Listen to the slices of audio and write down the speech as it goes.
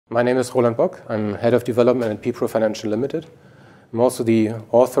My name is Roland Bock. I'm Head of Development at ppro Financial Limited. I'm also the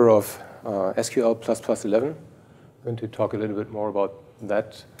author of SQL++11. I'm going to talk a little bit more about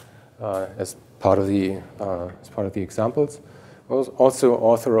that as part of the examples. I was also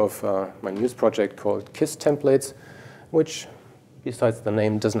author of my news project called KISS Templates, which, besides the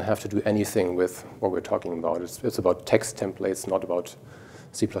name, doesn't have to do anything with what we're talking about. It's about text templates, not about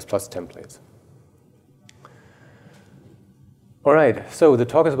C++ templates. All right, so the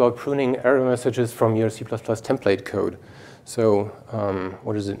talk is about pruning error messages from your C++ template code. So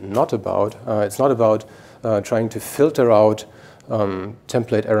what is it not about? It's not about trying to filter out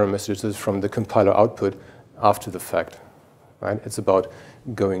template error messages from the compiler output after the fact. Right? It's about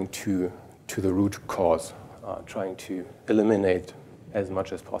going to the root cause, trying to eliminate as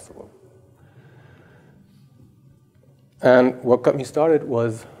much as possible. And what got me started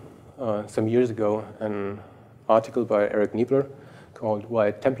was some years ago an article by Eric Niebler called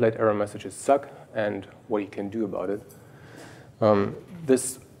 "Why Template Error Messages Suck and What You Can Do About It."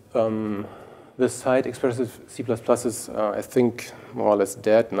 This site, Expressive C++, is, I think, more or less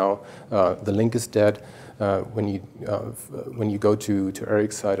dead now. The link is dead when you go to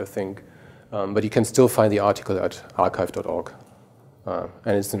Eric's site, I think. But you can still find the article at archive.org.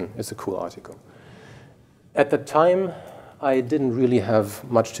 And it's a cool article. At the time, I didn't really have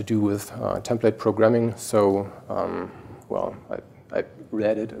much to do with template programming, so, well, I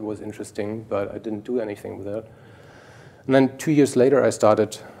read it, it was interesting, but I didn't do anything with it. And then 2 years later, I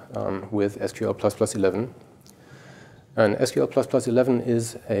started with SQL++11. And SQL++11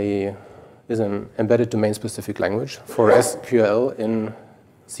 is an embedded domain-specific language for SQL in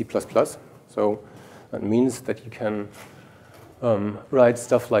C++. So that means that you can write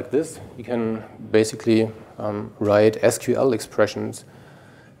stuff like this. You can basically write SQL expressions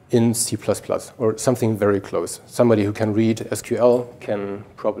in C++, or something very close. Somebody who can read SQL can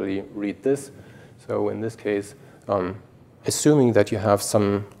probably read this. So in this case, assuming that you have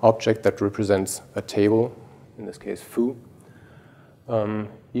some object that represents a table, in this case foo,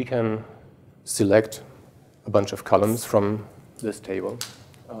 you can select a bunch of columns from this table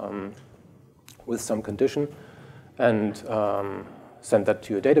with some condition and send that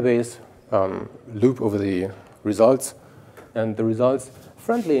to your database, loop over the results, and the results,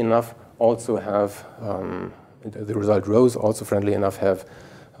 friendly enough, also have, the result rows also friendly enough have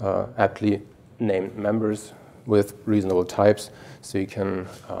aptly named members with reasonable types, so you can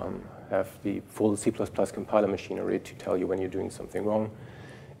have the full C++ compiler machinery to tell you when you're doing something wrong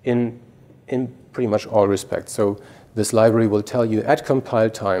in pretty much all respects. So this library will tell you at compile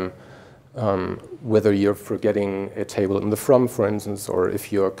time whether you're forgetting a table in the from, for instance, or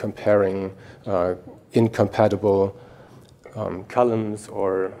if you're comparing incompatible columns,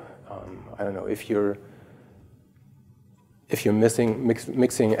 or I don't know, if you're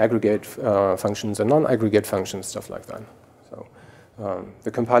mixing aggregate functions and non-aggregate functions, stuff like that. So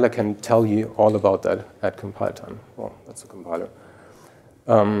the compiler can tell you all about that at compile time. Well, that's the compiler.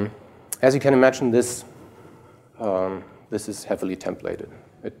 As you can imagine, this is heavily templated.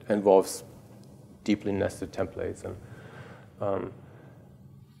 It involves deeply nested templates, and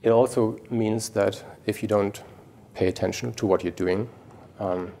it also means that if you don't pay attention to what you're doing,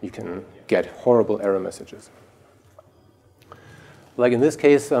 you can get horrible error messages. Like in this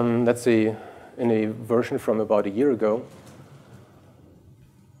case, that's in a version from about a year ago.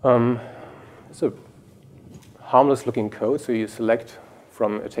 It's a harmless-looking code, so you select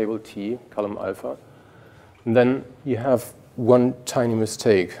from a table T, column alpha, and then you have one tiny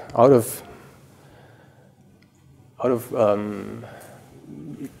mistake. Out of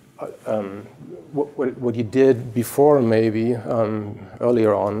what you did before, maybe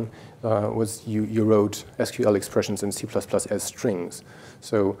earlier on, was you wrote SQL expressions in C++ as strings.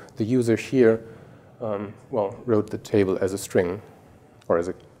 So the user here, well, wrote the table as a string, or as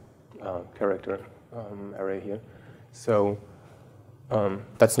a character array here. So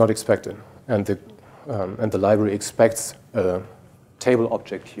that's not expected, and the library expects a table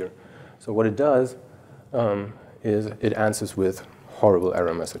object here. So what it does is it answers with horrible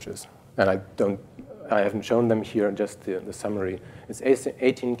error messages. And I haven't shown them here, just the summary. It's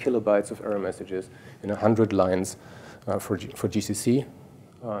 18 kilobytes of error messages in 100 lines for GCC,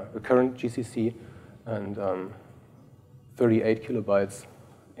 recurrent GCC, and 38 kilobytes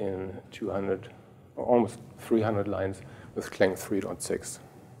in 200, or almost 300 lines with Clang 3.6.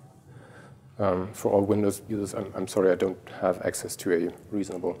 For all Windows users, I'm sorry, I don't have access to a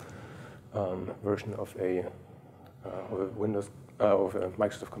reasonable version of a Windows of a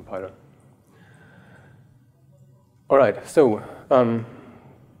Microsoft compiler. All right, so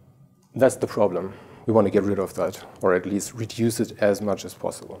that's the problem. we want to get rid of that, or at least reduce it as much as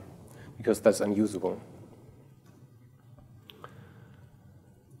possible, because that's unusable.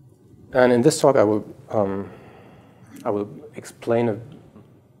 And in this talk, I will explain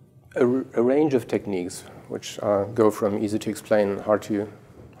a range of techniques which go from easy to explain, hard to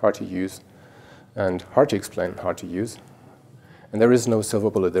use, and hard to explain, hard to use. And there is no silver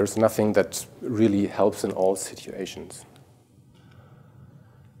bullet. There's nothing that really helps in all situations.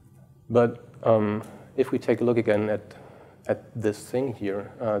 But if we take a look again at this thing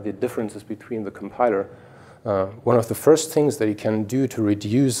here, the differences between the compiler, one of the first things that you can do to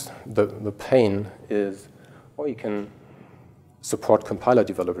reduce the pain is, well, you can support compiler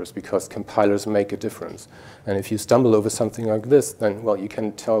developers, because compilers make a difference. And if you stumble over something like this, then, well, you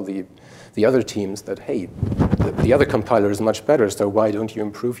can tell the other teams that, hey, the other compiler is much better, so why don't you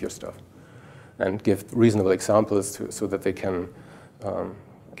improve your stuff? And give reasonable examples so that they can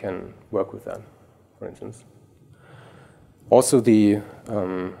work with that, for instance. Also, the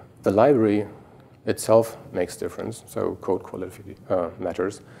library itself makes difference, so code quality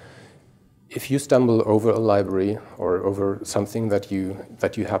matters. If you stumble over a library or over something that you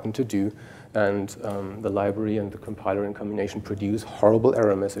happen to do, and the library and the compiler in combination produce horrible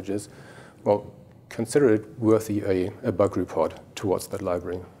error messages, well, consider it worthy a bug report towards that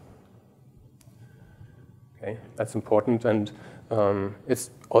library. Okay, that's important, and it's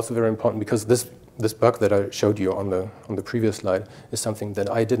also very important because this bug that I showed you on the previous slide is something that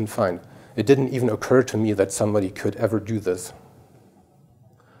I didn't find. It didn't even occur to me that somebody could ever do this.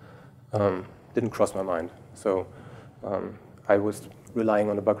 Didn't cross my mind. So I was relying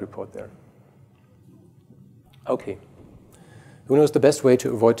on a bug report there. Okay. Who knows the best way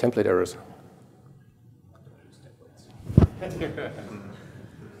to avoid template errors?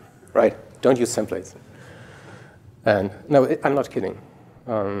 Right, don't use templates. And no, I'm not kidding.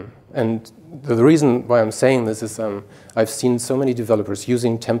 And the reason why I'm saying this is I've seen so many developers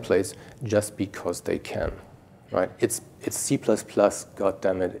using templates just because they can. Right? It's C++, God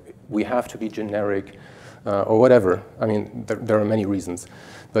damn it. We have to be generic, or whatever. I mean, there are many reasons.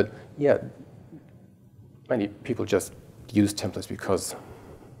 But yeah, many people just use templates because,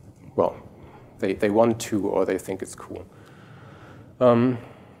 well, they want to, or they think it's cool.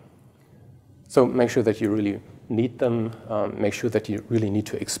 So make sure that you really need them. Make sure that you really need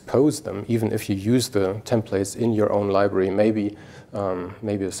to expose them, even if you use the templates in your own library. Maybe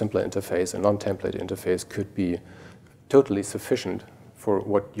a simpler interface, a non-template interface, could be totally sufficient for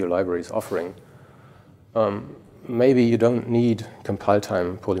what your library is offering. Maybe you don't need compile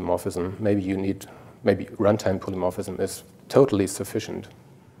time polymorphism. Maybe runtime polymorphism is totally sufficient.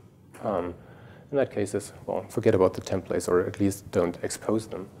 In that case, well, forget about the templates, or at least don't expose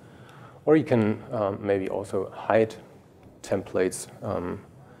them. Or you can maybe also hide templates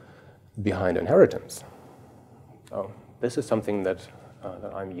behind inheritance. So this is something that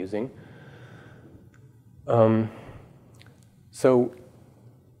I'm using. So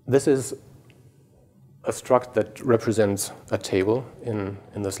this is a struct that represents a table in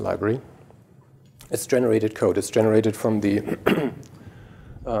this library. It's generated code. It's generated from the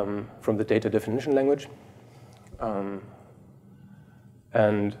data definition language.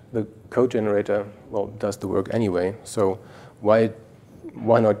 And the code generator, well, does the work anyway. So why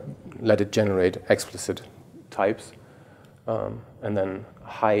not let it generate explicit types and then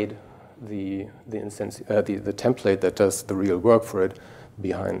hide the template that does the real work for it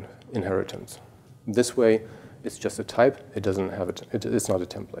behind inheritance. This way, it's just a type. It doesn't have it's not a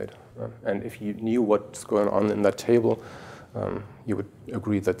template. And if you knew what's going on in that table, you would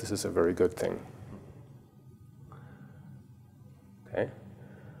agree that this is a very good thing. Okay.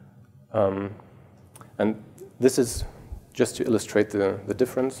 And this is just to illustrate the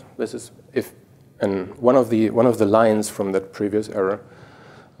difference. This is one of the lines from that previous error.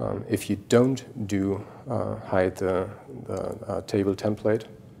 If you don't hide the table template,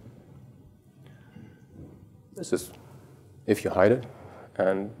 this is if you hide it,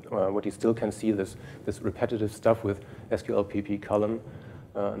 and what you still can see this repetitive stuff with SQL pp column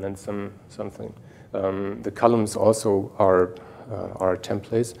and then something. The columns also are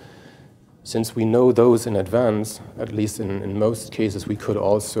templates. Since we know those in advance, at least in most cases, we could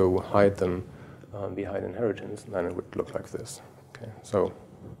also hide them behind inheritance, and then it would look like this. Okay, so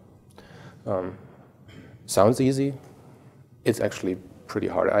sounds easy. It's actually pretty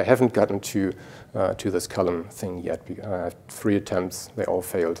hard. I haven't gotten to this column thing yet. I have 3 attempts. They all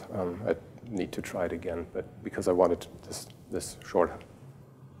failed. I need to try it again, but because I wanted this short.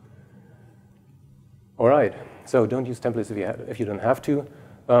 All right. So don't use templates if you don't have to.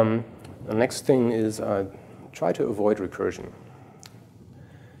 The next thing is try to avoid recursion.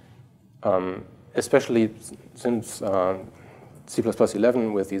 especially since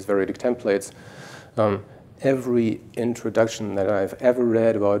C++11 with these variadic templates, every introduction that I've ever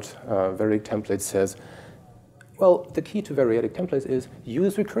read about variadic templates says, well, the key to variadic templates is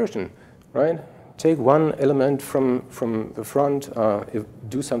use recursion, right? Take one element from the front,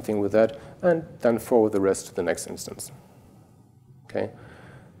 do something with that, and then forward the rest to the next instance. Okay,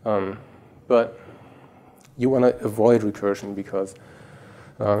 but you want to avoid recursion because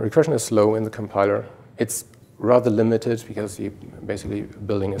recursion is slow in the compiler. It's rather limited because you're basically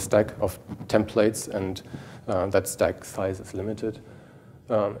building a stack of templates, and that stack size is limited,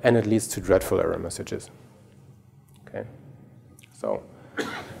 and it leads to dreadful error messages. Okay, so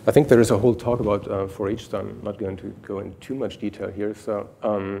I think there is a whole talk about for each, so I'm not going to go into too much detail here. So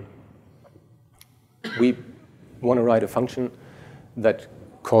we want to write a function that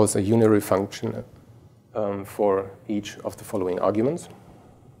calls a unary function for each of the following arguments.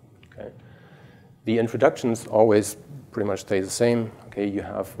 Okay. The introductions always pretty much stay the same. Okay, you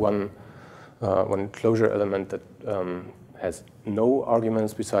have one closure element that has no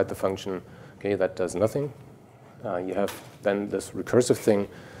arguments beside the function. Okay, that does nothing. You have then this recursive thing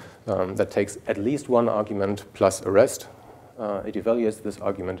that takes at least one argument plus a rest. It evaluates this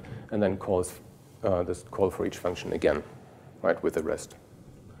argument and then calls this call for each function again, right, with the rest.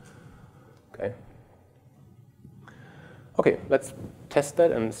 Okay. Okay, let's test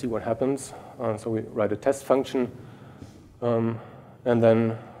that and see what happens. So we write a test function and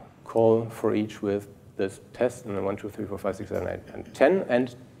then call for each with this test, and then 1, 2, 3, 4, 5, 6, 7, 8, and 10.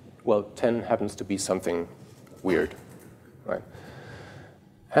 And, well, 10 happens to be something weird, right?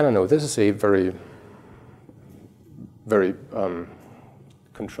 I don't know, this is a very, very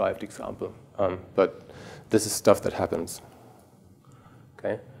contrived example, but this is stuff that happens,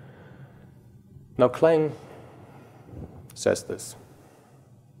 okay? Now, Clang says this.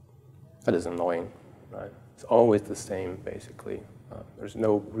 That is annoying, right? It's always the same, basically. There's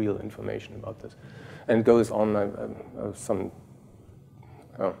no real information about this. And it goes on some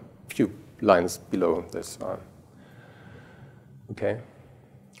few lines below this. Okay.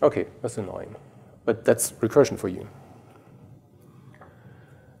 Okay, that's annoying. But that's recursion for you.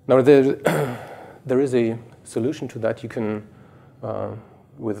 Now, there is a solution to that. You can,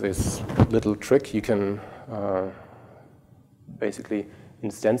 with this little trick, you can basically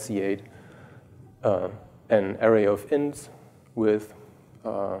instantiate an array of ints with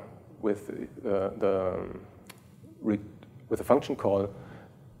a function call,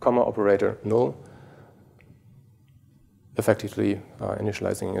 comma operator null, effectively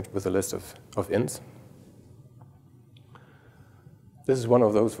initializing it with a list of ints. This is one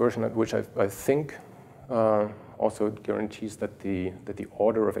of those versions which I think also guarantees that the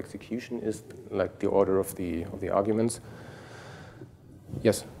order of execution is like the order of the arguments.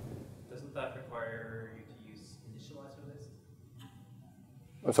 Yes. Doesn't that require you to use initializer list?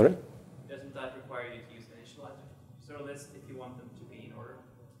 I'm sorry? Doesn't that require you to use initializer list if you want them to be in order?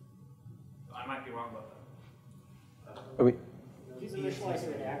 I might be wrong about that. He's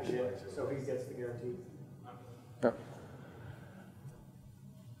initializing an action, so he gets the guarantee. Yeah.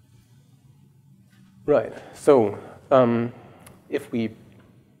 Right. So if we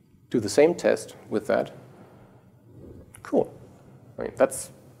do the same test with that, cool. I mean,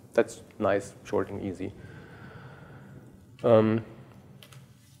 that's nice, short, and easy.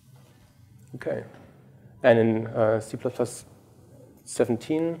 Okay. And in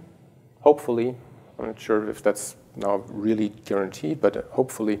C++17, hopefully, I'm not sure if that's now really guaranteed, but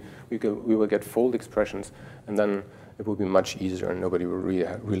hopefully we will get fold expressions, and then it will be much easier, and nobody will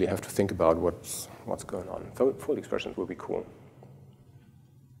really have to think about what's going on. So fold expressions will be cool.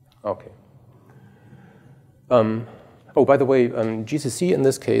 Okay. Oh, by the way, GCC in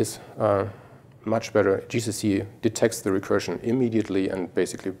this case, much better. GCC detects the recursion immediately and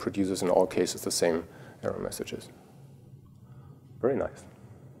basically produces in all cases the same error messages. Very nice.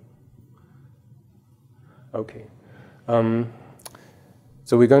 Okay.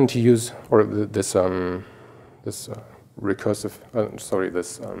 So we're going to use, or this recursive,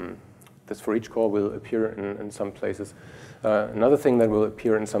 this for each call will appear in some places. Another thing that will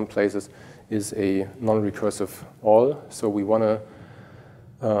appear in some places is a non-recursive all. So we want to,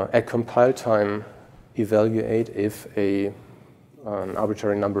 at compile time, evaluate if an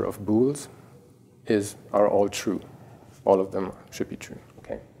arbitrary number of bools are all true. All of them should be true.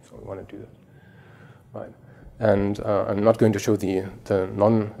 Okay, so we want to do that. Right. And I'm not going to show I'm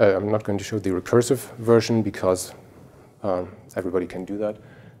not going to show the recursive version because everybody can do that.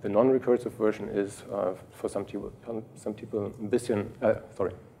 The non-recursive version is for some people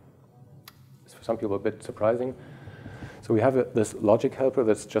a bit surprising. So we have this logic helper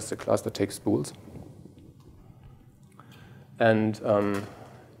that's just a class that takes spools. And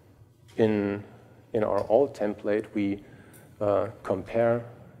in our all template, we compare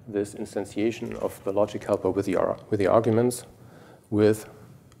this instantiation of the logic helper with the arguments with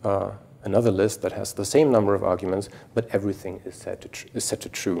another list that has the same number of arguments, but everything is set to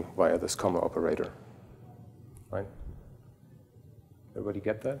true via this comma operator. Right? Everybody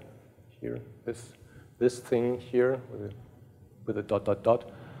get that? Here, this thing here with a dot dot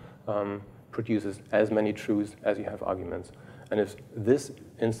dot produces as many truths as you have arguments. And if this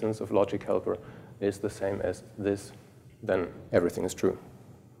instance of logic helper is the same as this, then everything is true.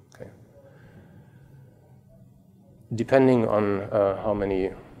 Okay. Depending on how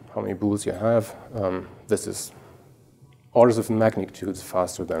many bools you have, this is orders of magnitudes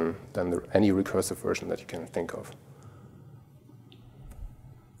faster than any recursive version that you can think of.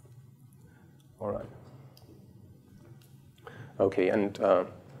 All right. Okay, and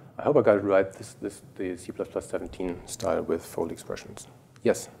I hope I got it right, the C++17 style with fold expressions.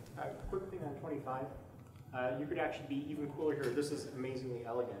 Yes? Quick thing on 25. You could actually be even cooler here. This is amazingly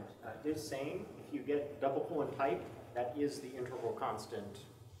elegant. Is same, if you get double colon type, that is the integral constant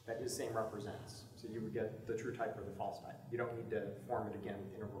that is same represents. So you would get the true type or the false type. You don't need to form it again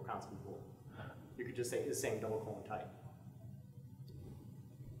with integral constant bool. You could just say is same double colon type.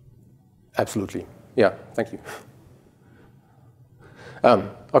 Absolutely. Yeah, thank you.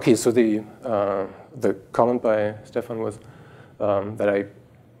 Okay, so the comment by Stefan was that I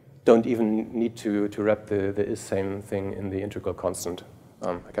don't even need to wrap the is same thing in the integral constant.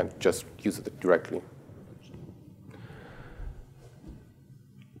 I can just use it directly.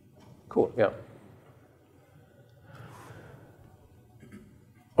 Cool, yeah.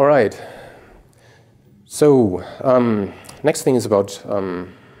 All right. So next thing is about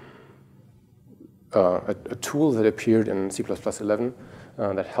a tool that appeared in C++11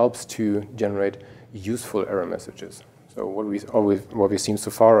 that helps to generate useful error messages. So what we've seen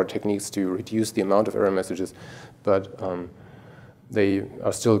so far are techniques to reduce the amount of error messages, but they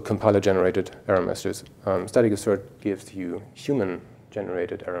are still compiler-generated error messages. Static assert gives you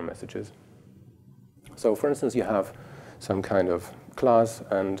human-generated error messages. So for instance, you have some kind of class,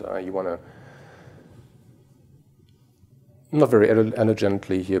 and you want to, not very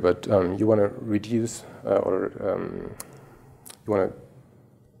elegantly here, but you want to reduce you want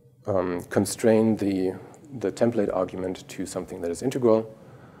to constrain the template argument to something that is integral.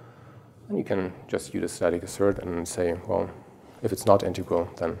 And you can just use a static assert and say, well, if it's not integral,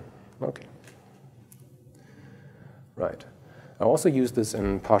 then okay. Right. I also use this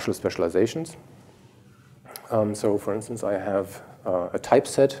in partial specializations. So for instance, I have a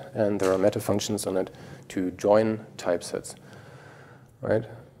typeset, and there are meta functions on it to join typesets. Right?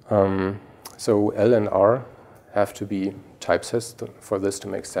 So L and R have to be typesets for this to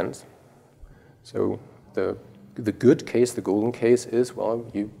make sense. So the good case, the golden case is, well,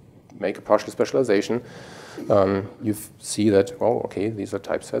 you make a partial specialization. You see that, well, okay, these are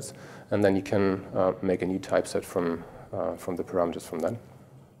typesets, and then you can make a new typeset from the parameters from that.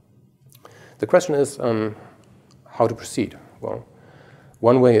 The question is how to proceed. Well,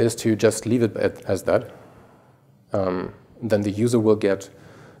 one way is to just leave it as that. Then the user will get,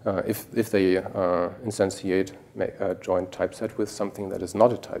 if they instantiate a joint typeset with something that is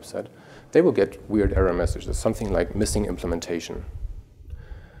not a typeset, they will get weird error messages, something like missing implementation,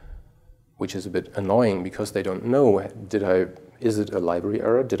 which is a bit annoying because they don't know, is it a library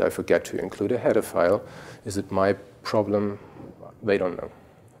error? Did I forget to include a header file? Is it my problem? They don't know.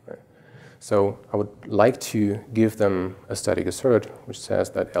 Right? So I would like to give them a static assert which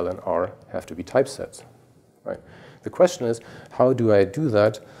says that L and R have to be typesets. Right? The question is, how do I do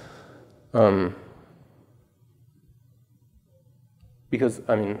that? Because,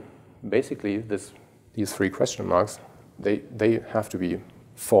 I mean, basically, these three question marks, they have to be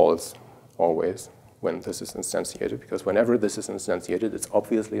false always when this is instantiated, because whenever this is instantiated, it's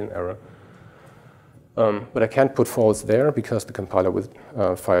obviously an error. But I can't put false there because the compiler would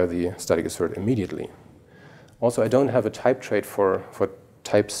fire the static assert immediately. Also, I don't have a type trait for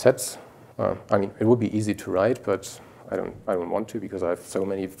type sets. I mean, it would be easy to write, but I don't want to because I have so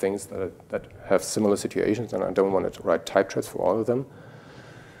many things that have similar situations, and I don't want to write type traits for all of them.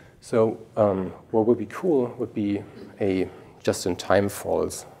 So what would be cool would be a just-in-time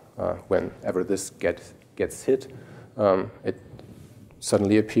false. Whenever this gets hit, it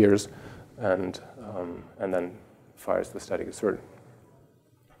suddenly appears and then fires the static assert.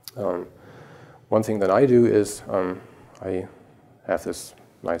 One thing that I do is I have this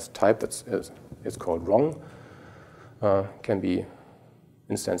nice type that is called wrong. Can be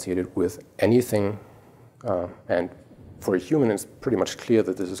instantiated with anything and for a human, it's pretty much clear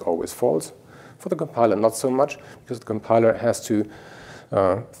that this is always false. For the compiler, not so much, because the compiler has to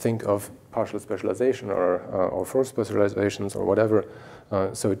think of partial specialization or forced specializations or whatever,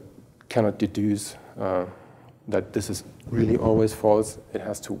 so it cannot deduce that this is really always false. It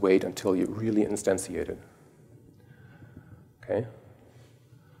has to wait until you really instantiate it. Okay?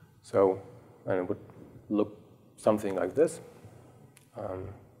 So, and it would look something like this.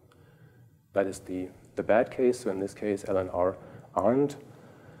 That is the bad case. So in this case, L and R aren't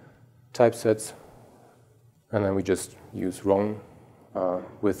typesets, and then we just use wrong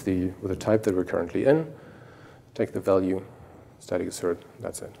with the type that we're currently in. Take the value, static assert.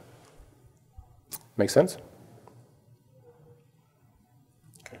 That's it. Make sense?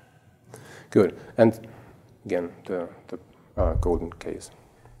 Okay. Good. And again, the golden case.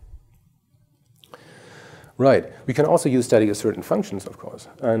 Right. We can also use static assert in functions, of course.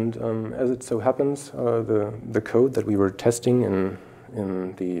 And as it so happens, the code that we were testing in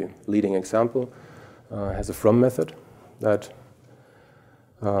the leading example has a from method that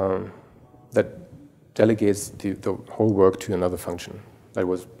delegates the whole work to another function. That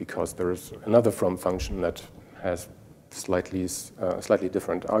was because there is another from function that has slightly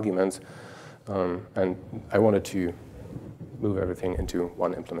different arguments, and I wanted to move everything into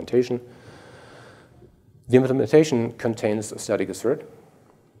one implementation. The implementation contains a static assert,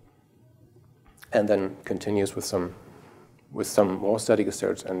 and then continues with some more static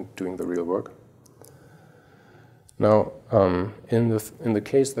asserts and doing the real work. Now, in the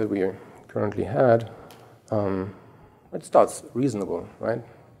case that we currently had, it starts reasonable, right?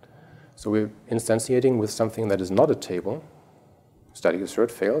 So we're instantiating with something that is not a table. Static assert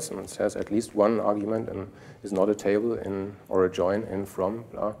fails, and it says at least one argument and is not a table in or a join in from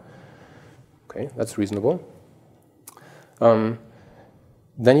blah. Okay, that's reasonable.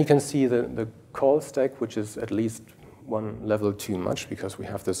 Then you can see the call stack, which is at least one level too much because we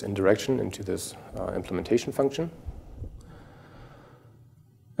have this indirection into this implementation function.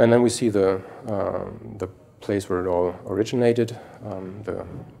 And then we see the place where it all originated,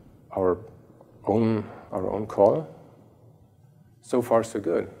 our own call. So far, so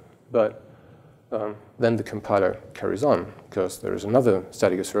good. But then the compiler carries on because there is another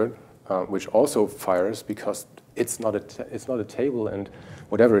static assert which also fires because it's not a table, and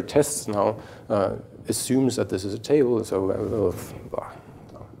whatever it tests now assumes that this is a table. So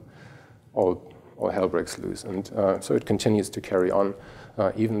all hell breaks loose, and so it continues to carry on,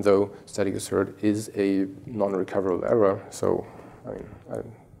 even though static assert is a non-recoverable error. So I mean,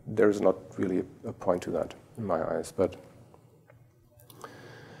 there's not really a point to that in my eyes. But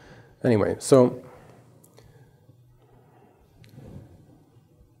anyway, so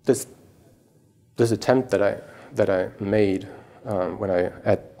this attempt that I made when I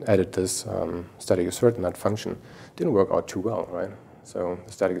added this static assert in that function didn't work out too well, right? So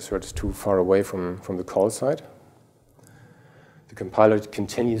the static assert is too far away from the call side. The compiler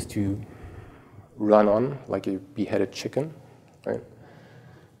continues to run on like a beheaded chicken, right?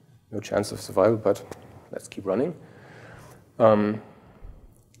 No chance of survival, but let's keep running.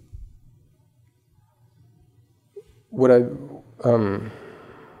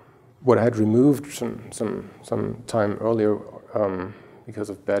 What I had removed some time earlier because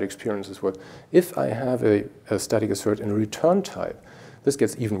of bad experiences was if I have a static assert in a return type, this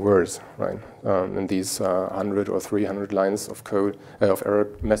gets even worse, right? And these 100 or 300 lines of code, of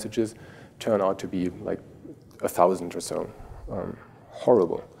error messages, turn out to be like 1,000 or so.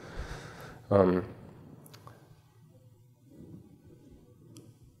 Horrible.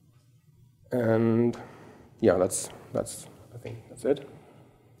 And yeah, I think that's it.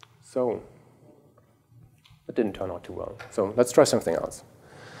 So it didn't turn out too well. So let's try something else.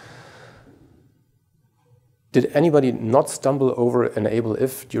 Did anybody not stumble over enable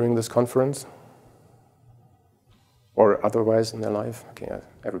if during this conference? Or otherwise in their life? Okay,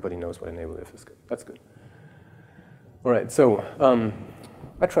 everybody knows what enable if is good. That's good. All right, so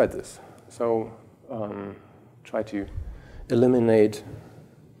I tried this. So try to eliminate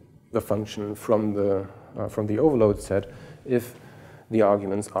the function from the overload set if the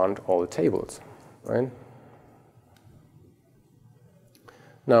arguments aren't all tables, right?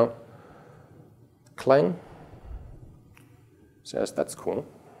 Now, Clang says that's cool.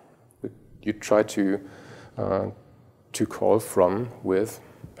 You try to call from with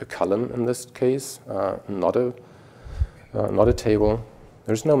a column in this case, not a table.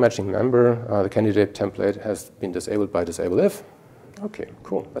 There's no matching member. The candidate template has been disabled by disable if. Okay,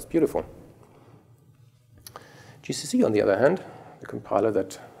 cool. That's beautiful. GCC, on the other hand, the compiler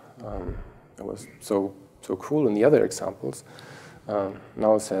that was so cool in the other examples,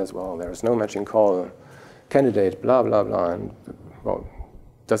 now says, well, there is no matching call. candidate, blah, blah, blah, and well,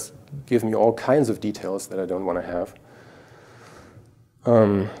 just give me all kinds of details that I don't want to have,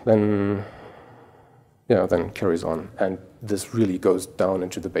 then carries on. And this really goes down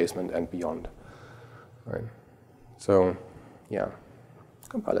into the basement and beyond. Right? So, yeah,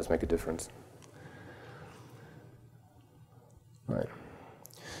 compilers make a difference. Right.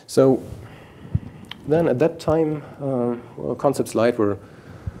 So then at that time, well, concepts light were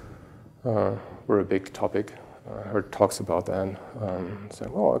a big topic. I heard talks about that.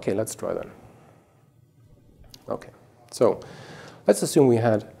 So, oh, okay, let's try that. Okay, so let's assume we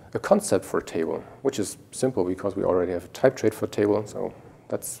had a concept for a table, which is simple because we already have a type trait for table, so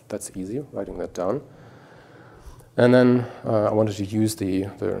that's easy, writing that down. And then I wanted to use the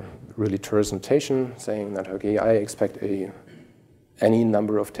really terse notation, saying that, okay, I expect any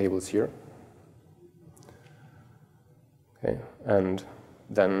number of tables here. Okay, and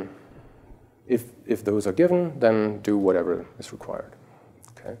then if those are given, then do whatever is required.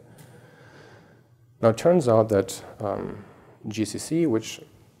 Okay. Now it turns out that GCC, which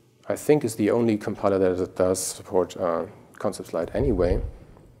I think is the only compiler that does support concepts light anyway,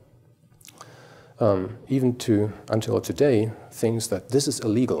 even until today, thinks that this is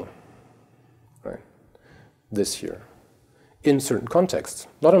illegal, right? This here, in certain contexts,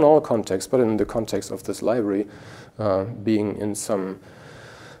 not in all contexts, but in the context of this library, being in some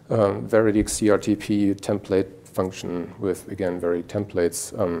Veridic CRTP template function with, again, Veridic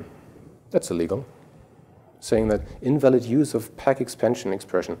templates, that's illegal. Saying that invalid use of pack expansion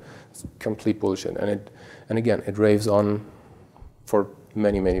expression is complete bullshit. And again, it raves on for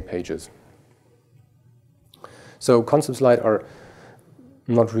many, many pages. So concepts light are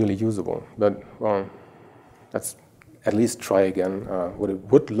not really usable, but well, let's at least try again what it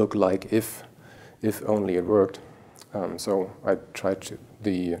would look like if only it worked. So I tried to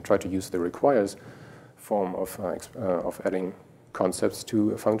use the requires form of adding concepts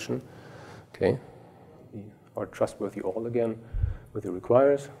to a function. Okay, our trustworthy all again with the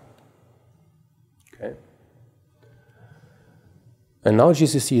requires. Okay, and now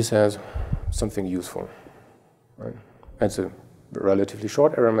GCC says something useful. Right? It's a relatively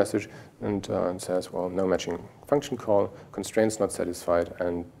short error message, and it says, well, no matching function call, constraints not satisfied,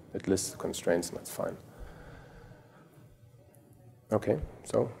 and it lists the constraints, and that's fine. Okay,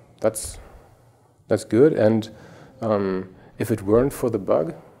 so that's good. And if it weren't for the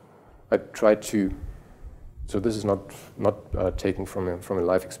bug, I tried to. So this is not taken from a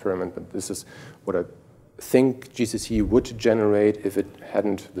live experiment, but this is what I think GCC would generate if it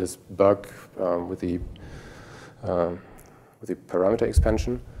hadn't this bug with the parameter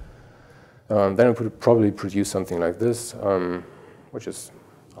expansion. Then it would probably produce something like this, which is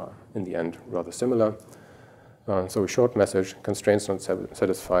in the end rather similar. So a short message, constraints not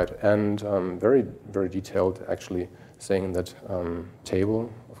satisfied, and very, very detailed, actually, saying that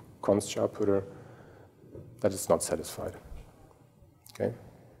table of const outputter, that is not satisfied. Okay.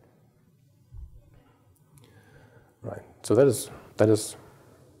 Right. So that is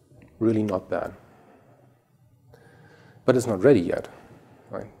really not bad, but it's not ready yet.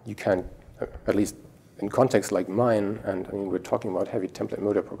 Right. You can't, at least in contexts like mine, and I mean we're talking about heavy template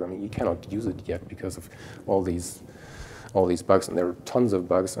motor programming, you cannot use it yet because of all these bugs, and there are tons of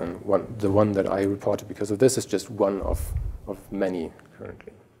bugs. And the one that I reported because of this is just one of many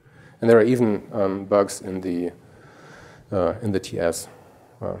currently. And there are even bugs in the TS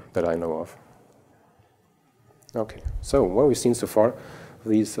that I know of. Okay, so what we've seen so far,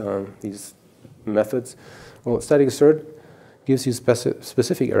 these methods. Well, static assert gives you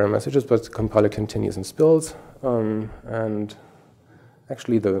specific error messages, but the compiler continues and spills. And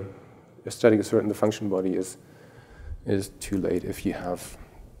actually, the static assert in the function body is too late if you have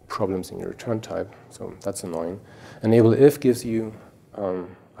problems in your return type. So that's annoying. Enable if gives you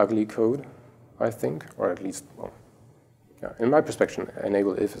ugly code, I think, or at least, well, yeah, in my perspective,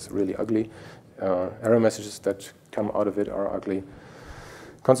 enable if is really ugly. Error messages that come out of it are ugly.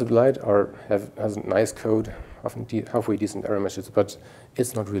 Concept light has nice code, often halfway decent error messages, but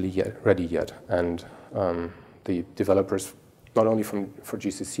it's not really ready yet. And the developers, not only for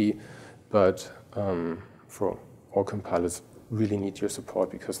GCC, but for all compilers, really need your support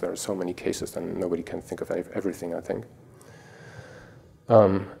because there are so many cases and nobody can think of everything, I think.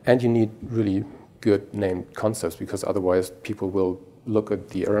 And you need really good named concepts because otherwise people will look at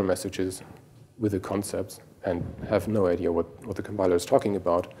the error messages with the concepts and have no idea what the compiler is talking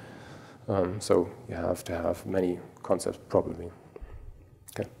about. So you have to have many concepts probably.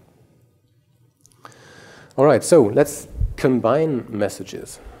 Okay. All right, so let's combine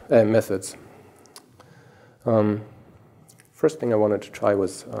methods. First thing I wanted to try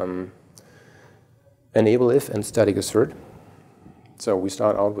was enable if and static assert. So we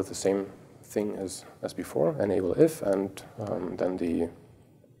start out with the same thing as before, enable if, and then the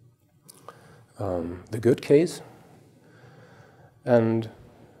good case, and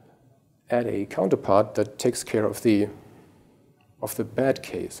add a counterpart that takes care of the bad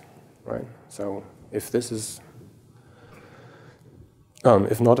case, right? So if this is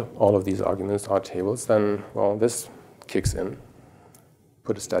if not all of these arguments are tables, then well this kicks in.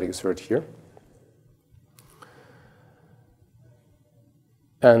 Put a static assert here.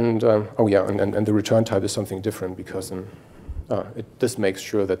 And oh yeah, and the return type is something different because this makes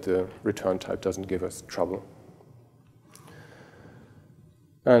sure that the return type doesn't give us trouble.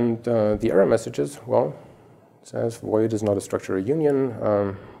 And the error messages, well, it says void is not a structural union.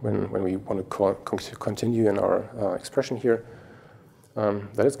 When we want to continue in our expression here,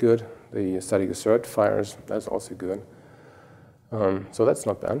 that is good. The static assert fires, that's also good. So that's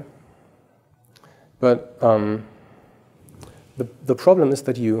not bad. But the problem is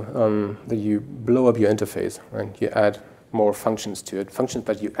that you blow up your interface, right? You add more functions to it, functions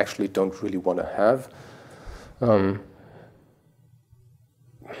that you actually don't really want to have.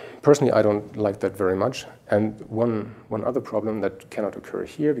 Personally, I don't like that very much. And one other problem that cannot occur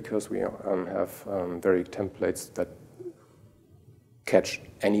here, because we have very templates that catch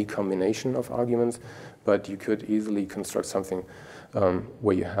any combination of arguments, but you could easily construct something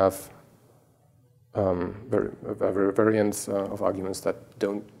where you have variants of arguments that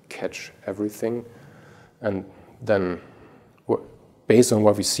don't catch everything, and then based on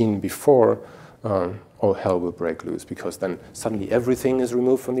what we've seen before, all hell will break loose, because then suddenly everything is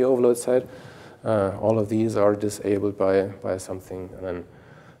removed from the overload side. All of these are disabled by something, and then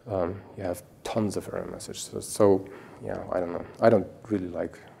you have tons of error messages. So yeah, I don't know. I don't really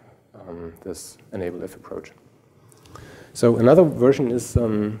like this enable if approach. So another version is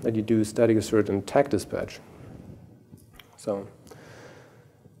that you do static assert and tag dispatch. So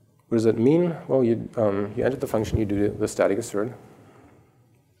what does that mean? Well, you enter the function, you do the static assert.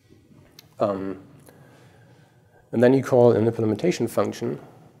 And then you call an implementation function.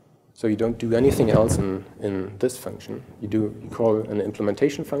 So you don't do anything else in this function. You call an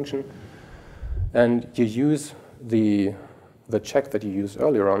implementation function, and you use the check that you used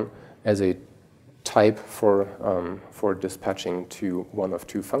earlier on as a type for dispatching to one of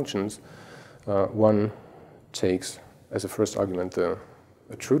two functions. One takes as a first argument a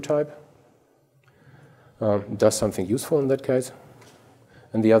true type, does something useful in that case,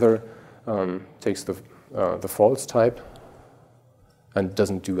 and the other takes the false type and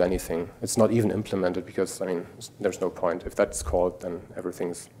doesn't do anything. It's not even implemented because, I mean, there's no point. If that's called, then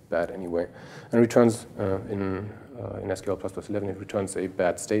everything's bad anyway. And returns in SQL ++11, it returns a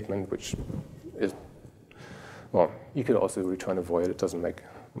bad statement, which is, well, you could also return a void. It doesn't make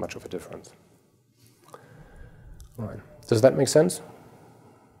much of a difference. All right. Does that make sense?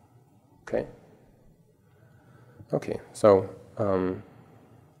 Okay. Okay, so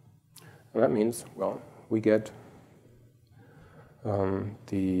that means, well, we get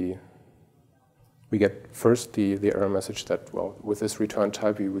first the error message that, well, with this return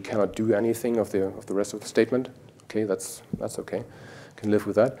type we cannot do anything of the rest of the statement. Okay, that's okay. Can live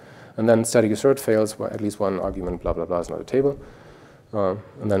with that. And then static assert fails. Well, at least one argument blah blah blah is not a table.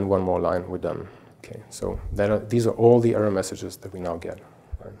 And then one more line, we're done. Okay, so these are all the error messages that we now get.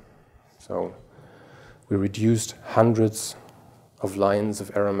 Right? So we reduced hundreds of lines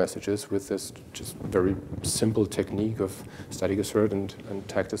of error messages with this just very simple technique of static assert and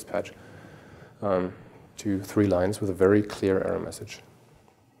tag dispatch to 3 lines with a very clear error message.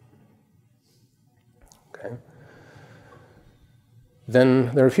 Okay. Then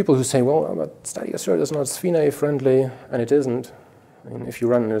there are people who say, well, but static assert is not SVNA friendly, and it isn't. I mean, if you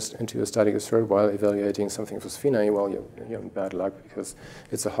run into a static assert while evaluating something for SVNA, well, you're in bad luck because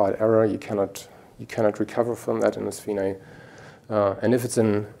it's a hard error. You cannot recover from that in a SVNA. And if it's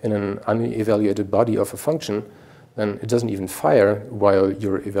in an unevaluated body of a function, then it doesn't even fire while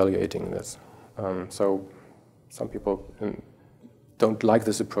you're evaluating this. So some people don't like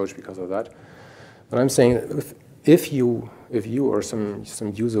this approach because of that. But I'm saying if you or some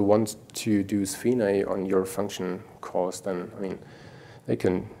user wants to do SVNA on your function calls, then I mean they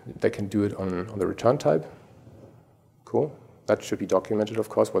can do it on the return type. Cool. That should be documented, of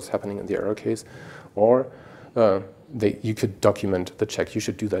course, what's happening in the error case, or you could document the check. You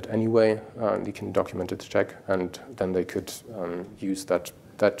should do that anyway. You can document the check, and then they could use that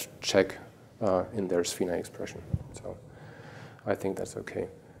check in their SVNA expression. So I think that's okay.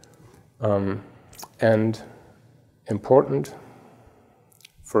 And important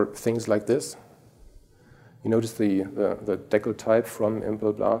for things like this, you notice the decal type from imp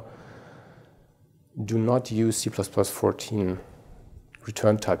blah blah. do not use C++14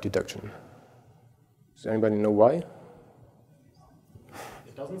 return type deduction. Does anybody know why?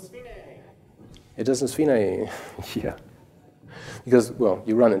 It doesn't spin A. It doesn't spin A. Yeah. Because, well,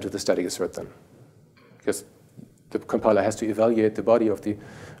 you run into the static assert then. Because the compiler has to evaluate the body of the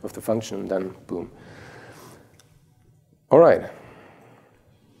function, and then boom. All right.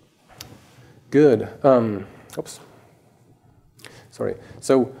 Good. Oops. Sorry.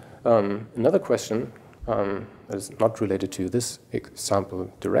 So another question that is not related to this example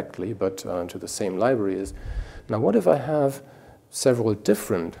directly, but to the same library is, now what if I have several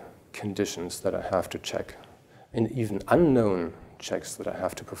different conditions that I have to check, and even unknown checks that I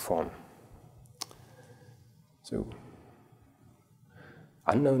have to perform? So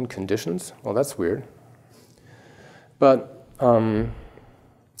unknown conditions, well, that's weird. But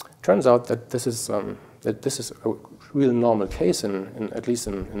turns out that this is a real normal case, at least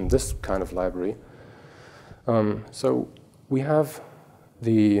in this kind of library. So we have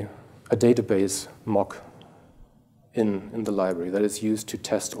a database mock in the library that is used to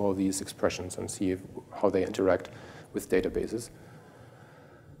test all these expressions and see how they interact with databases.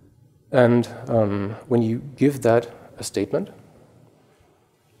 And when you give that a statement,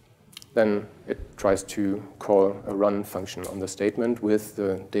 then it tries to call a run function on the statement with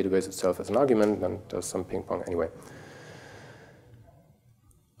the database itself as an argument, and does some ping pong anyway.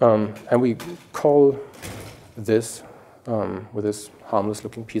 And we call this with this harmless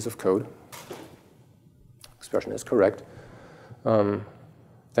looking piece of code. Expression is correct. Then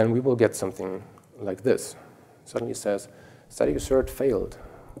we will get something like this. Suddenly says, static assert failed.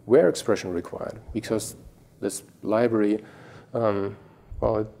 Where expression required? Because this library,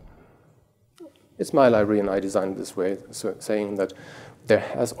 well, it's my library and I designed it this way, so saying that there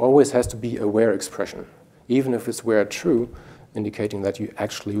always has to be a where expression, even if it's where true, indicating that you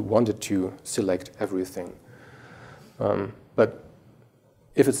actually wanted to select everything. But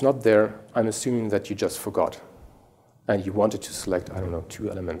if it's not there, I'm assuming that you just forgot and you wanted to select, I don't know,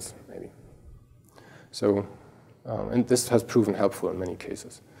 2 elements maybe. So, and this has proven helpful in many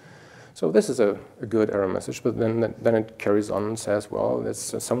cases. So this is a good error message, but then it carries on and says, well,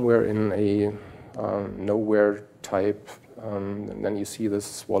 it's somewhere in a nowhere type, and then you see this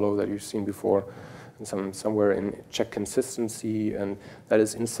swallow that you've seen before, and somewhere in check consistency, and that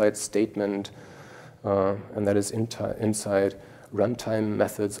is inside statement, and that is inside runtime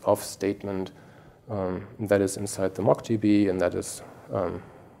methods of statement, and that is inside the mockdb, and that is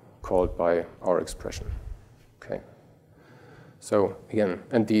called by our expression. Okay. So again,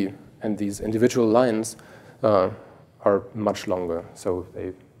 and these individual lines are much longer, so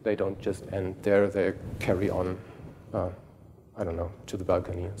they don't just end there, they carry on, I don't know, to the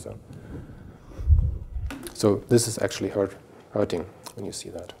balcony. So this is actually hurting when you see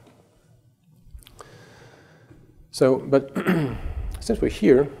that. So, but since we're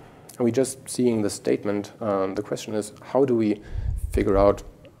here, and we're just seeing the statement, the question is, how do we figure out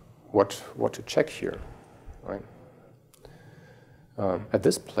what to check here, right? At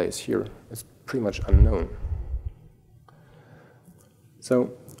this place here, it's pretty much unknown.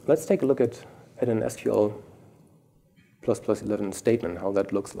 So let's take a look at an SQL ++11 statement, how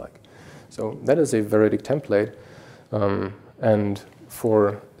that looks like. So that is a veridic template, and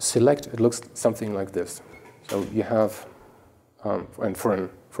for select, it looks something like this. So you have, and for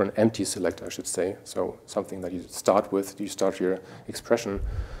an empty select, I should say, so something that you start with, you start your expression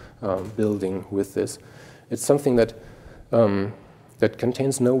building with this. It's something that that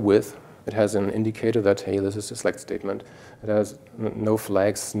contains no with. It has an indicator that, hey, this is a select statement. It has no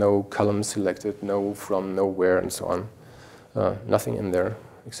flags, no columns selected, no from, no where, and so on. Nothing in there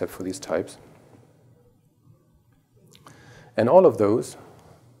except for these types. And all of those,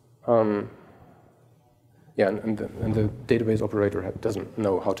 and the database operator doesn't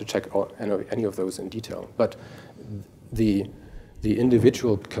know how to check any of those in detail. But the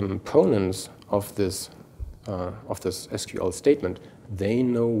individual components of this SQL statement, they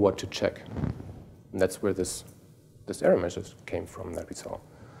know what to check. And that's where this error message came from that we saw.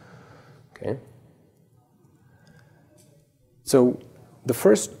 Okay. So the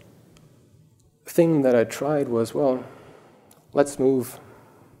first thing that I tried was, well, let's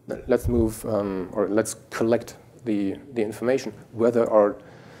collect the information whether our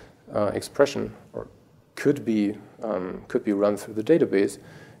expression could be run through the database,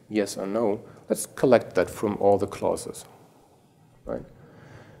 yes or no. Let's collect that from all the clauses, right?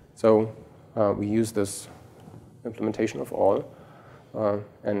 So we use this implementation of all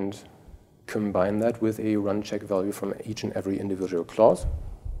and combine that with a run check value from each and every individual clause.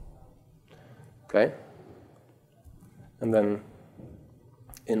 Okay? And then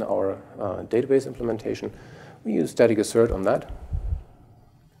in our database implementation, we use static assert on that,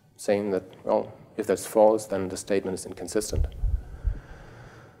 saying that, well, if that's false, then the statement is inconsistent.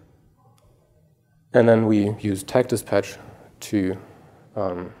 And then we use tag dispatch to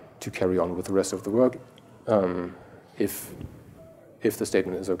carry on with the rest of the work if the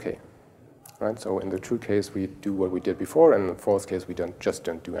statement is okay. Right? So in the true case, we do what we did before, and in the false case, we just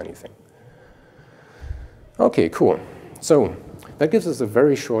don't do anything. Okay, cool. So that gives us a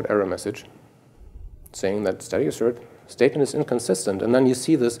very short error message saying that static assert statement is inconsistent. And then you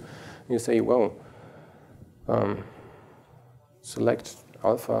see this, and you say, well, select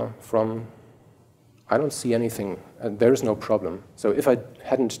alpha from, I don't see anything, and there's no problem. So if I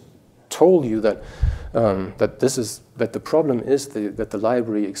hadn't told you that that the problem is that the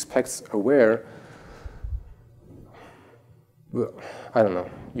library expects aware, well, I don't know.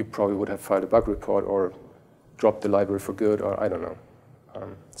 You probably would have filed a bug report or dropped the library for good, or I don't know.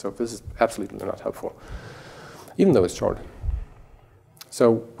 So this is absolutely not helpful, even though it's short.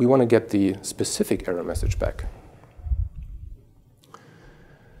 So we want to get the specific error message back.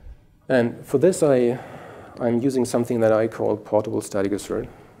 And for this, I'm using something that I call portable static assert.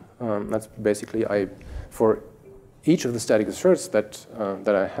 That's basically, for each of the static asserts that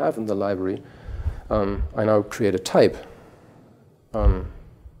I have in the library, I now create a type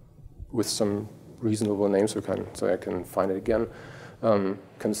with some reasonable names, so I can find it again,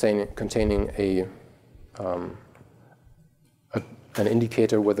 containing an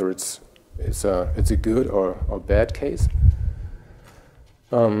indicator whether it's a good or bad case,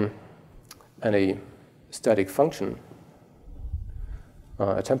 and a static function,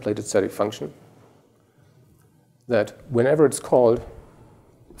 a templated static function that whenever it's called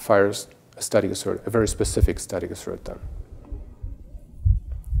fires a static assert, a very specific static assert then.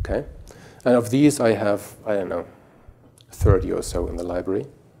 Okay? And of these I have, I don't know, 30 or so in the library.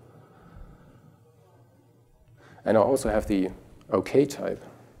 And I also have the OK type.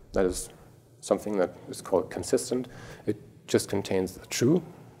 That is something that is called consistent. It just contains the true,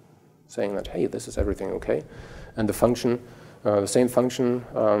 saying that, hey, this is everything okay. And the function, the same function,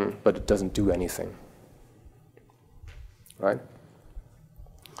 but it doesn't do anything. Right?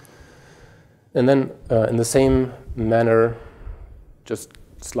 And then in the same manner, just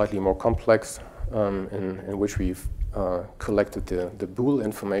slightly more complex, in which we've collected the bool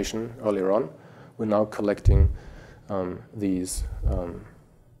information earlier on, we're now collecting these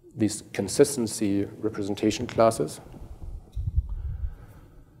consistency representation classes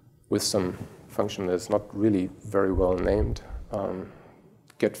with some function that's not really very well named.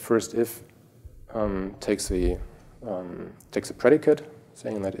 Get first if takes a predicate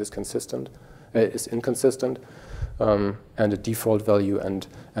saying that is inconsistent, and a default value and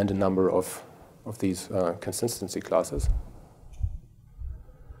a number of these consistency classes.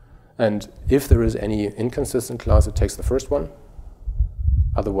 And if there is any inconsistent class, it takes the first one.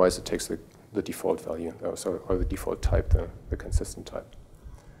 Otherwise, it takes the default value, or the default type, the consistent type.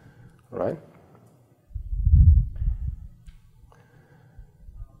 All right?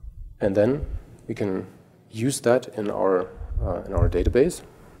 And then we can use that in our database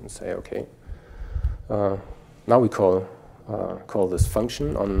and say, okay, now we call this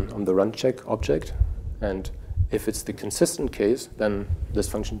function on the runCheck object, and if it's the consistent case, then this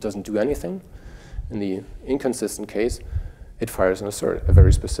function doesn't do anything. In the inconsistent case, it fires an assert, a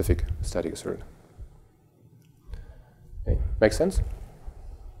very specific static assert. Okay. Make sense?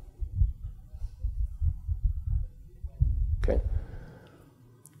 Okay.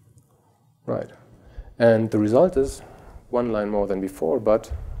 Right. And the result is one line more than before,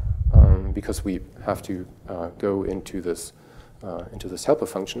 but because we have to go into this helper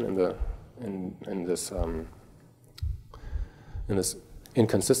function in this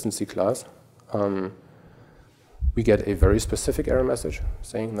inconsistency class, we get a very specific error message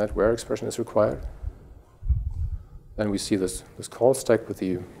saying that where expression is required. Then we see this call stack with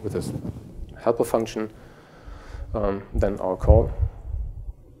this helper function, then our call.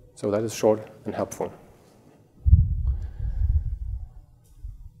 So that is short and helpful.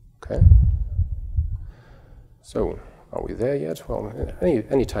 Okay. So are we there yet? Well,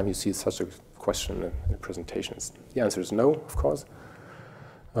 any time you see such a question in presentations, the answer is no, of course.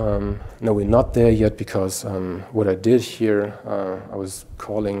 No, we're not there yet because what I did here, I was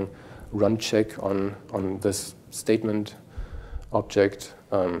calling runCheck on this statement object,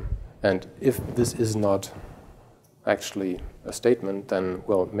 and if this is not actually a statement, then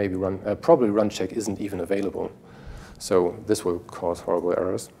well, maybe probably runCheck isn't even available. So this will cause horrible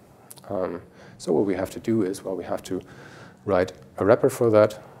errors. So what we have to do is, well, we have to write a wrapper for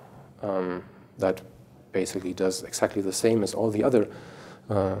that that basically does exactly the same as all the other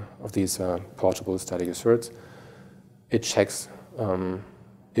portable static asserts. It checks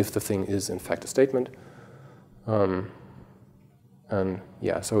if the thing is in fact a statement. And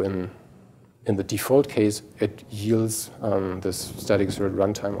yeah, so in the default case, it yields this static assert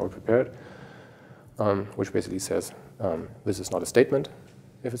runtime or prepared, which basically says this is not a statement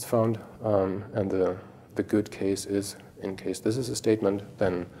if it's found, and the good case is in case this is a statement,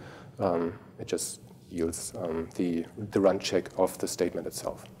 then it just yields the run check of the statement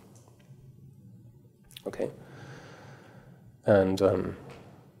itself. Okay, and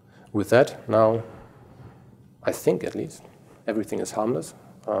with that, now I think at least everything is harmless,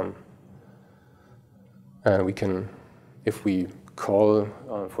 and we can, if we call,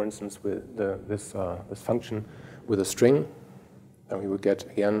 for instance, with this function with a string, then we would get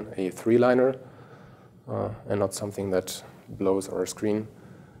again a 3-liner and not something that blows our screen.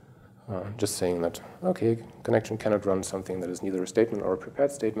 Just saying that, okay, connection cannot run something that is neither a statement or a prepared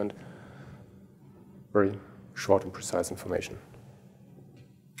statement. Very short and precise information.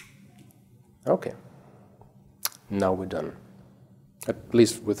 Okay, now we're done, at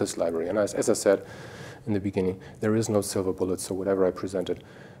least with this library. And as I said in the beginning, there is no silver bullet, so whatever I presented,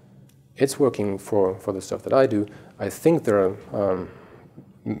 it's working for the stuff that I do. I think there are,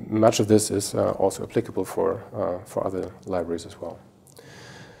 much of this is also applicable for other libraries as well.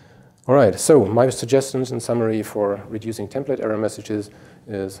 All right, so my suggestions in summary for reducing template error messages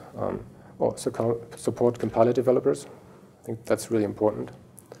is, well, support compiler developers. I think that's really important.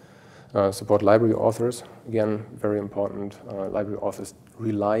 Support library authors, again, very important. Library authors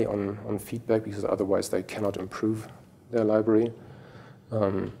rely on feedback because otherwise they cannot improve their library.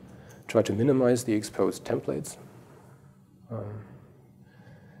 Try to minimize the exposed templates.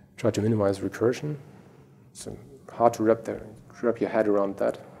 Try to minimize recursion. It's hard to wrap your head around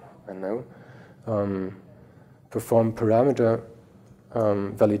that, I know. Perform parameter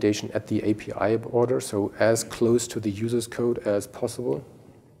validation at the API border, so as close to the user's code as possible.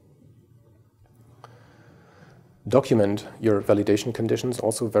 Document your validation conditions,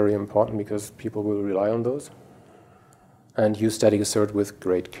 also very important because people will rely on those. And use static assert with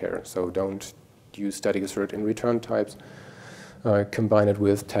great care. So don't use static assert in return types. Combine it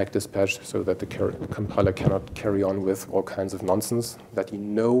with tag dispatch so that the compiler cannot carry on with all kinds of nonsense that you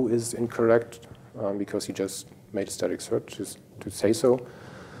know is incorrect because you just made a static assert just to say so.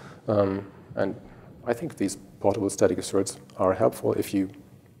 And I think these portable static asserts are helpful if you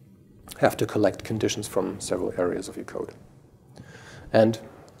have to collect conditions from several areas of your code. And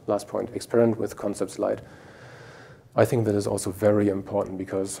last point, experiment with concept slide. I think that is also very important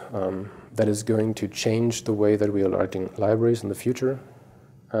because that is going to change the way that we are writing libraries in the future,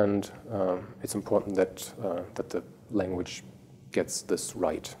 and it's important that that the language gets this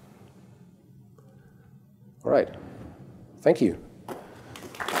right. All right, thank you.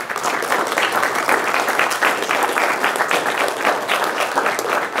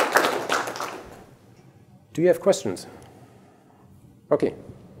 Do you have questions? Okay.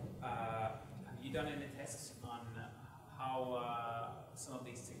 Have you done any tests on how some of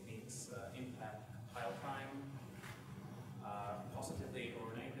these techniques impact compile time, positively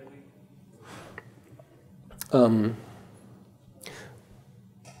or negatively?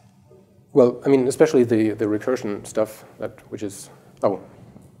 Well, I mean, especially the recursion stuff, which is, oh,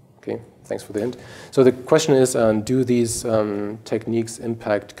 okay, thanks for the hint. So the question is, do these techniques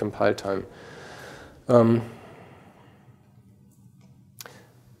impact compile time?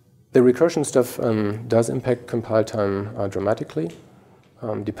 The recursion stuff does impact compile time dramatically,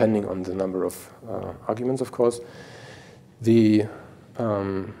 depending on the number of arguments, of course. The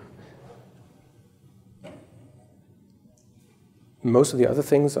most of the other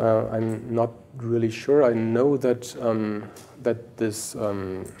things, I'm not really sure. I know that that this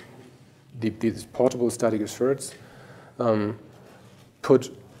these portable static asserts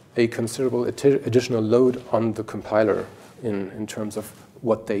put a considerable additional load on the compiler in terms of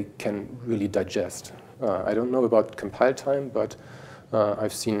what they can really digest. I don't know about compile time, but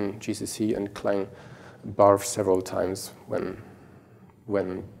I've seen GCC and Clang barf several times when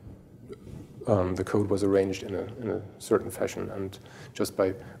the code was arranged in a certain fashion, and just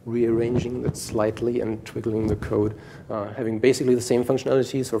by rearranging it slightly and twiddling the code, having basically the same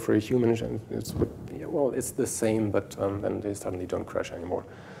functionality. So for a human, it's, yeah, well, it's the same, but then they suddenly don't crash anymore.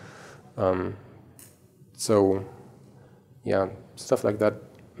 So yeah, stuff like that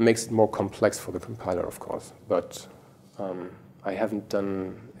makes it more complex for the compiler, of course, but I haven't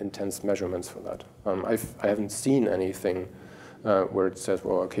done intense measurements for that. I haven't seen anything where it says,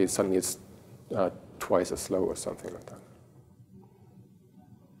 well, okay, suddenly it's twice as slow or something like that.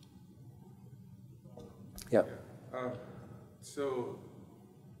 Yeah. So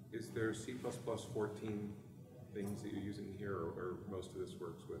Is there C++ 14 things that you're using here, or most of this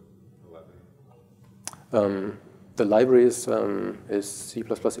works with 11? The library is C++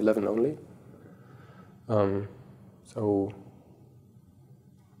 11 only. So,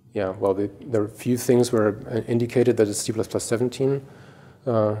 yeah, well, there are a few things where indicated that it's C++ 17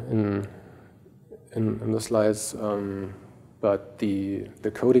 in the slides, but the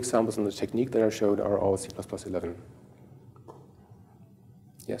code examples and the technique that I showed are all C++ 11.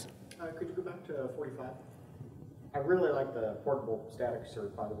 Yes? Could you go back to 45? I really like the portable static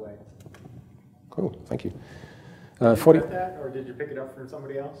cert, by the way. Cool, thank you. Did you get that, or did you pick it up from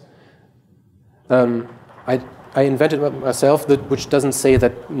somebody else? I invented it myself, which doesn't say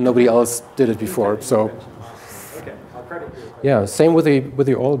that nobody else did it before. So, okay, I'll credit you. Yeah, same with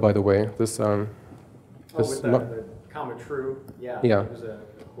the all, by the way. This with the comma true, yeah, yeah. It was a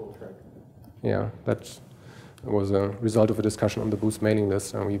cool trick. Yeah, that was a result of a discussion on the Boost mailing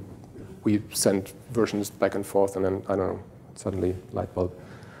list, and we sent versions back and forth, and then I don't know, suddenly light bulb.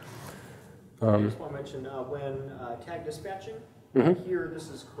 I just want to mention when tag dispatching, here this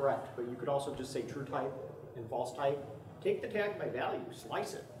is correct, but you could also just say true type and false type. Take the tag by value,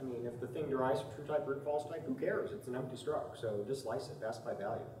 slice it. I mean, if the thing derives from true type or false type, who cares? It's an empty struct, so just slice it, pass by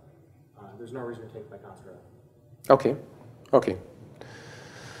value. There's no reason to take by construct. Okay, okay.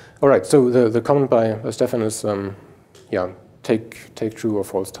 All right, so the comment by Stefan is, yeah, take true or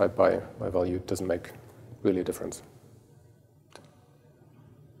false type by value. It doesn't make really a difference.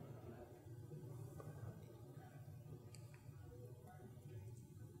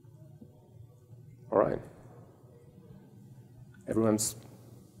 All right. Everyone's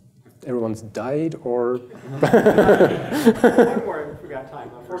died, or? One more if we got time.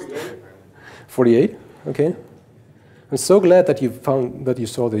 48. 48. Okay. I'm so glad that you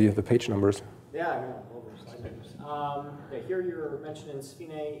saw the page numbers. Yeah, I know. Here you're mentioning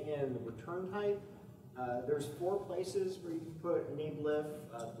Sphene in the return type. There's 4 places where you can put enable if,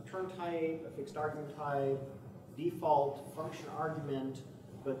 return type, a fixed argument type, default function argument,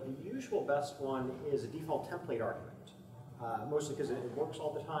 but the usual best one is a default template argument. Mostly because it works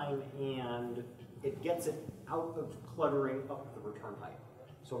all the time and it gets it out of cluttering up the return type.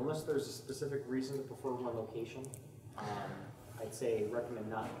 So unless there's a specific reason to prefer one location, I'd say recommend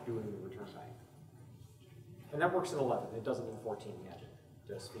not doing the return type. And that works in 11. It doesn't in 14 yet.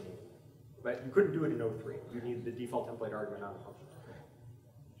 Just meaning. But you couldn't do it in 03. You need the default template argument on the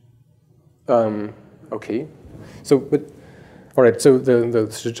function. Okay. So, but all right. So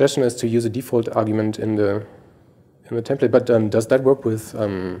the suggestion is to use a default argument in the template. But does that work with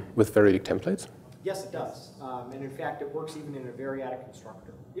variadic templates? Yes, it does. And in fact, it works even in a variadic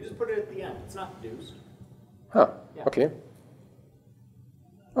constructor. You just put it at the end. It's not deduced. Huh. Yeah. Okay.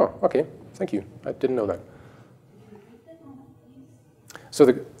 Oh, okay. Thank you. I didn't know that. So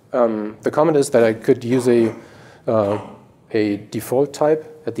the comment is that I could use a default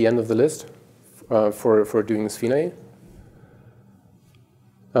type at the end of the list for doing Sphene.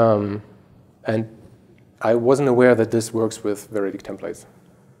 And I wasn't aware that this works with variadic templates.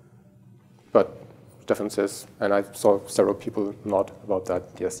 But Stefan says, and I saw several people nod about that.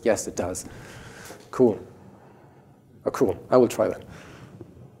 Yes, it does. Cool. Oh, cool. I will try that.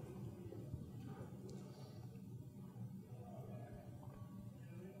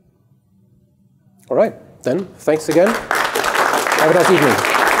 All right, then, thanks again. Have a nice evening.